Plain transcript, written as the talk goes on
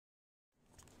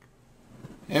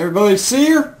Everybody see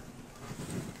her?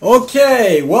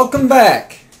 Okay, welcome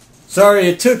back. Sorry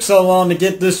it took so long to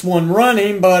get this one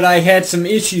running, but I had some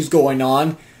issues going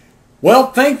on.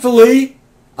 Well, thankfully,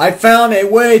 I found a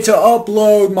way to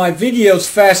upload my videos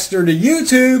faster to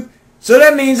YouTube, so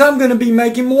that means I'm going to be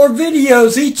making more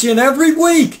videos each and every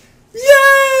week.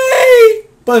 Yay!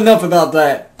 But enough about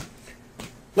that.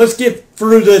 Let's get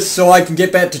through this so I can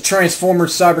get back to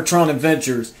Transformers Cybertron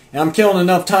Adventures. And I'm killing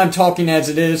enough time talking as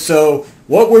it is, so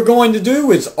what we're going to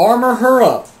do is armor her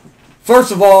up.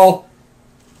 First of all,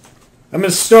 I'm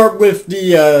going to start with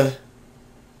the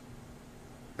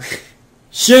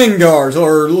shin guards,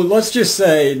 or let's just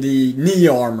say the knee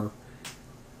armor.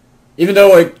 Even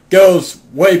though it goes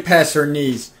way past her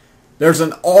knees. There's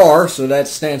an R, so that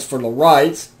stands for the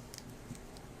right.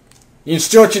 The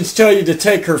instructions tell you to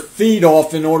take her feet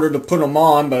off in order to put them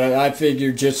on, but I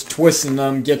figured just twisting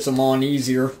them gets them on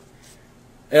easier.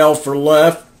 L for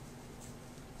left.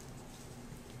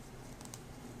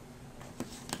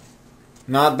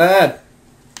 Not bad.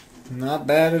 Not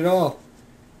bad at all.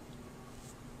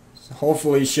 So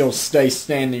hopefully she'll stay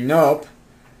standing up.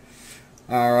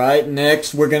 Alright,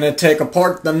 next we're going to take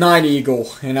apart the Night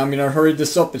Eagle, and I'm going to hurry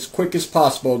this up as quick as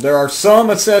possible. There are some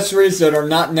accessories that are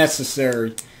not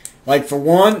necessary. Like for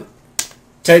one,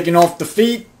 taking off the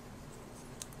feet.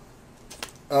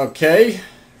 Okay,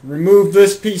 remove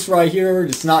this piece right here,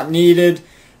 it's not needed.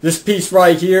 This piece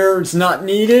right here, it's not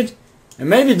needed. And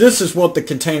maybe this is what the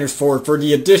container's for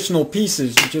the additional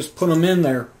pieces. You just put them in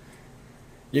there.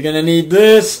 You're going to need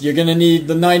this, you're going to need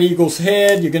the Night Eagle's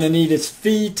head, you're going to need its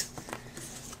feet.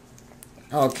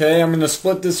 Okay, I'm going to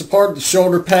split this apart, the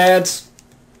shoulder pads.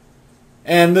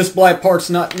 And this black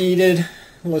part's not needed.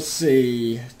 Let's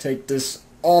see, take this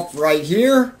off right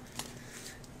here.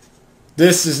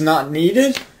 This is not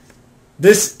needed.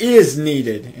 This is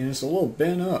needed, and it's a little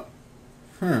bent up.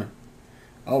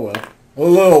 Oh well. A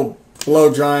little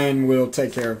blow drying will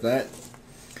take care of that.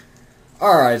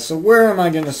 Alright, so where am I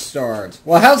going to start?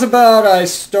 Well, how's about I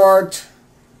start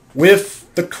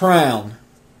with the crown?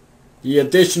 The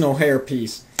additional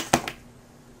hairpiece.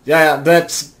 Yeah,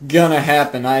 that's gonna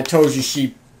happen. I told you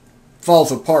she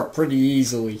falls apart pretty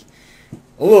easily.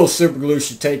 A little super glue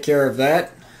should take care of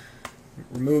that.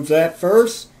 Remove that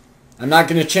first. I'm not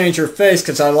going to change her face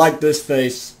because I like this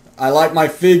face. I like my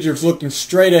figures looking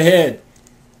straight ahead.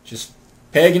 Just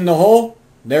pegging the hole.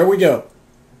 There we go.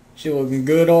 She looking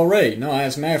good already. No,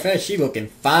 as a matter of fact, she looking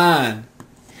fine.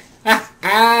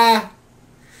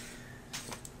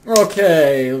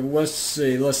 Okay, let's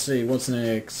see. What's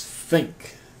next?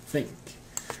 Think.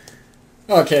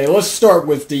 Okay, let's start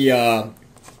with the,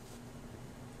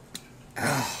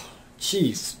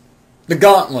 the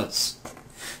gauntlets.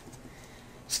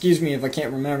 Excuse me if I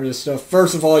can't remember this stuff.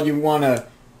 First of all, you want to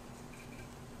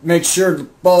make sure the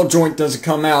ball joint doesn't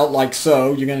come out like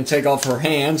so. You're going to take off her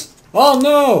hands. Oh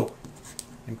no!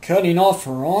 I'm cutting off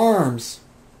her arms.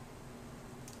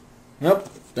 Nope,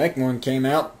 that one came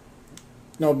out.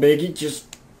 No biggie,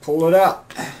 just pull it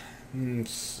out. And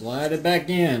slide it back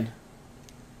in.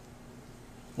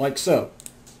 Like so.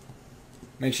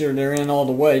 Make sure they're in all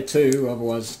the way too,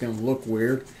 otherwise it's going to look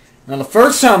weird. Now the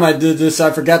first time I did this,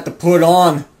 I forgot to put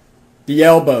on the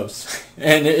elbows.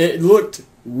 And it looked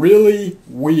really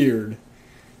weird.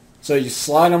 So you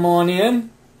slide them on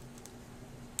in.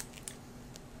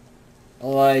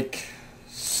 Like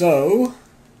so.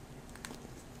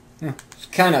 It's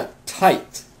kind of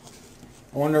tight.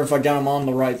 I wonder if I got them on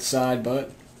the right side,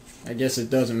 but I guess it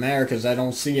doesn't matter because I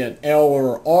don't see an L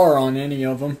or R on any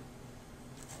of them.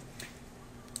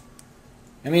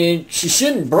 I mean, she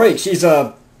shouldn't break. She's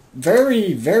a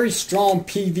very, very strong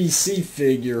PVC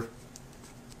figure.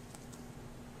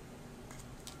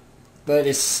 But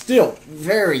it's still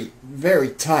very, very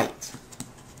tight.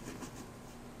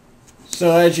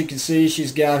 So as you can see,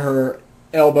 she's got her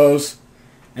elbows.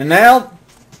 And now,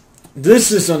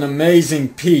 this is an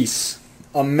amazing piece.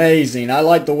 Amazing. I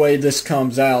like the way this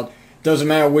comes out. Doesn't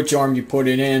matter which arm you put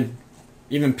it in.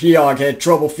 Even Piog had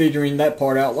trouble figuring that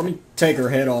part out. Let me take her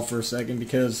head off for a second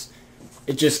because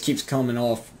it just keeps coming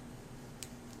off.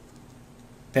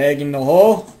 Pegging the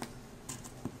hole.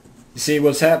 You see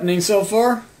what's happening so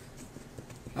far?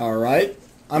 Alright.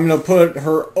 I'm going to put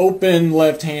her open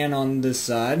left hand on this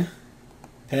side.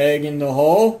 Pegging the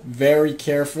hole very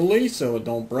carefully so it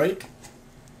don't break.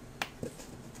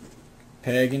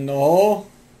 Pegging the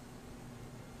hole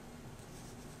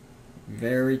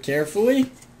very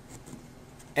carefully.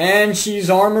 And she's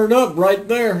armored up right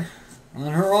there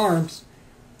on her arms.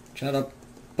 Try to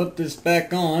put this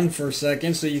back on for a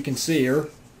second so you can see her.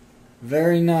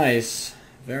 Very nice.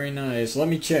 Very nice. Let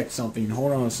me check something.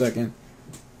 Hold on a second.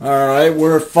 Alright,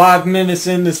 we're 5 minutes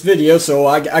in this video, so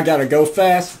I gotta go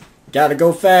fast. Gotta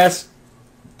go fast.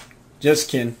 Just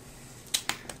kidding.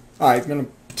 Alright, gonna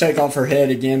take off her head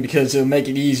again because it'll make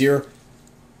it easier.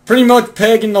 Pretty much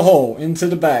pegging the hole into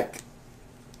the back.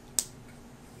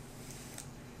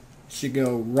 Should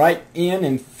go right in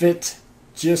and fit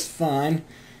just fine.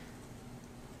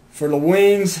 For the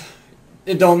wings,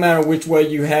 it don't matter which way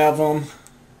you have them.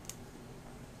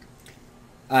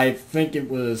 I think it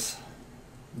was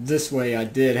this way I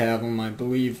did have them, I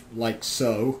believe, like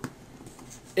so.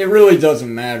 It really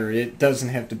doesn't matter. It doesn't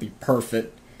have to be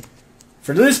perfect.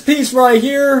 For this piece right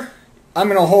here, I'm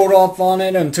going to hold off on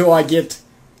it until I get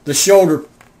the shoulder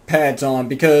pads on,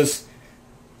 because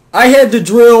I had to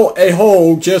drill a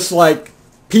hole just like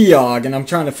Piog, and I'm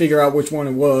trying to figure out which one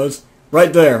it was.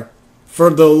 Right there. For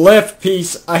the left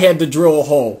piece, I had to drill a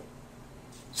hole.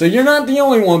 So you're not the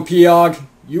only one, Piog.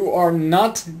 You are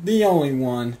not the only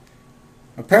one.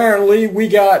 Apparently, we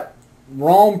got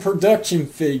wrong production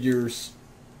figures.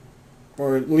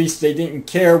 Or at least they didn't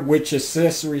care which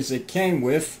accessories it came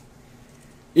with.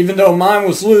 Even though mine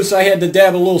was loose, I had to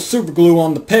dab a little super glue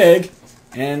on the peg.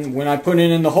 And when I put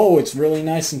it in the hole, it's really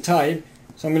nice and tight.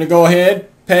 So I'm going to go ahead,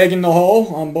 peg in the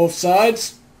hole on both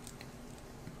sides.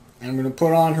 And I'm going to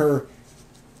put on her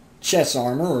chest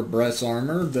armor or breast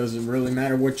armor. Doesn't really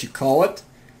matter what you call it.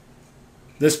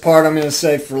 This part I'm going to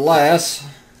save for last.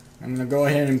 I'm going to go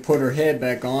ahead and put her head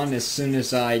back on as soon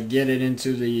as I get it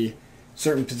into the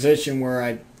certain position where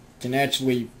I can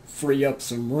actually free up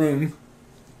some room.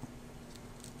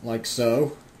 Like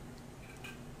so.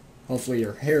 Hopefully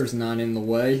her hair's not in the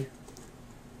way.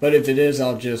 But if it is,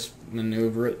 I'll just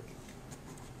maneuver it.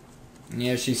 And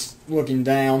yeah, she's looking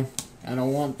down. I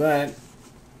don't want that.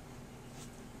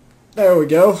 There we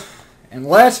go. And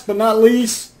last but not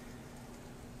least,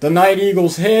 the Night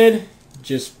Eagle's head.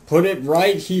 Just put it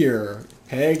right here.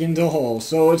 Peg in the hole.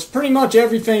 So it's pretty much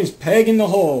everything's peg in the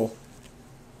hole.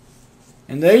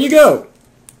 And there you go.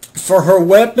 For her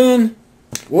weapon,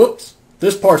 whoops,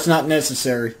 this part's not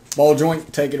necessary. Ball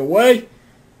joint, take it away.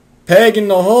 Peg in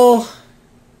the hole.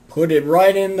 Put it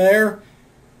right in there.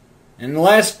 And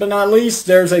last but not least,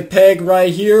 there's a peg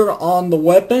right here on the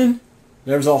weapon.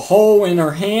 There's a hole in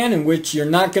her hand in which you're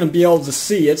not going to be able to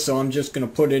see it, so I'm just going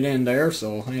to put it in there.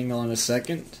 So hang on a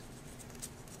second.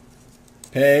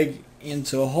 Peg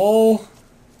into a hole.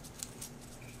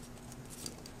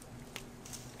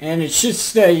 And it should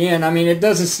stay in. I mean, it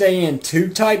doesn't stay in too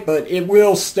tight, but it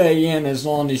will stay in as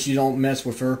long as you don't mess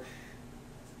with her.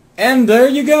 And there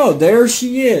you go. There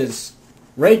she is.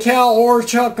 Reycal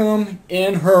Orichalcum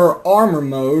in her armor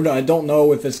mode. I don't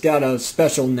know if it's got a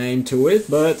special name to it,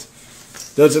 but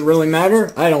does it really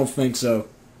matter? I don't think so.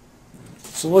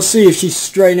 So let's see if she's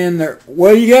straight in there.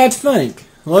 What do you guys think?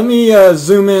 Let me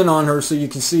zoom in on her so you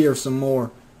can see her some more.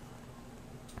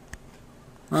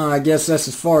 I guess that's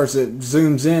as far as it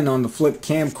zooms in on the flip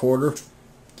camcorder.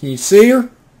 Can you see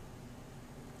her?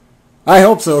 I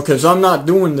hope so, because I'm not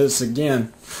doing this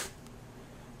again.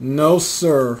 No,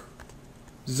 sir.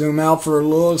 Zoom out for a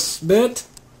little bit.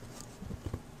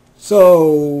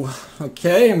 So,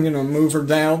 okay, I'm going to move her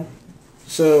down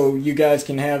so you guys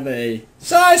can have a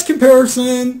size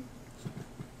comparison.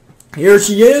 Here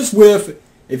she is with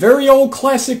a very old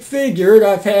classic figure that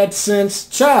I've had since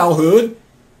childhood.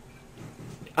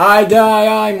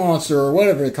 Eye Monster, or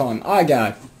whatever they call him. Eye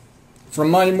Guy. From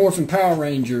Mighty Morphin Power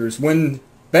Rangers, when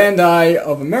Bandai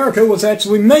of America was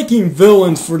actually making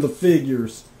villains for the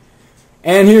figures.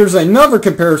 And here's another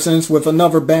comparison with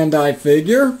another Bandai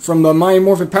figure from the Mighty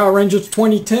Morphin Power Rangers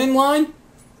 2010 line.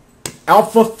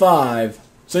 Alpha 5.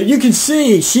 So you can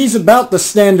see she's about the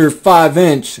standard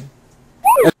 5-inch.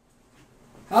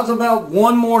 How's about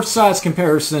one more size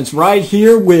comparison right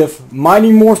here with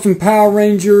Mighty Morphin Power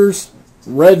Rangers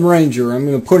Red Ranger. I'm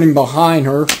going to put him behind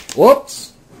her.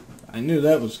 Whoops. I knew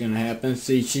that was going to happen.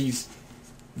 See, she's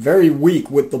very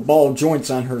weak with the ball joints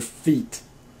on her feet.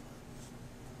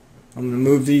 I'm going to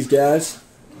move these guys.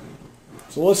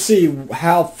 So let's see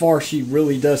how far she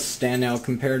really does stand out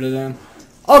compared to them.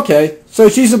 Okay, so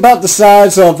she's about the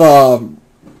size of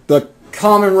the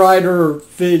Kamen Rider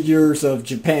figures of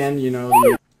Japan, you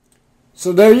know.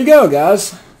 So there you go,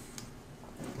 guys.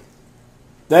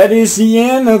 That is the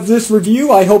end of this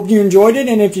review. I hope you enjoyed it,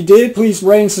 and if you did, please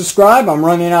rate and subscribe. I'm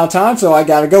running out of time, so I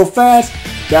gotta go fast.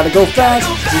 Gotta go fast.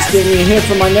 Just give me a hint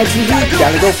for my next review.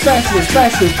 Gotta go faster,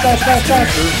 faster, faster.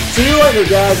 See you later,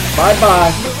 guys.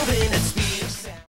 Bye-bye.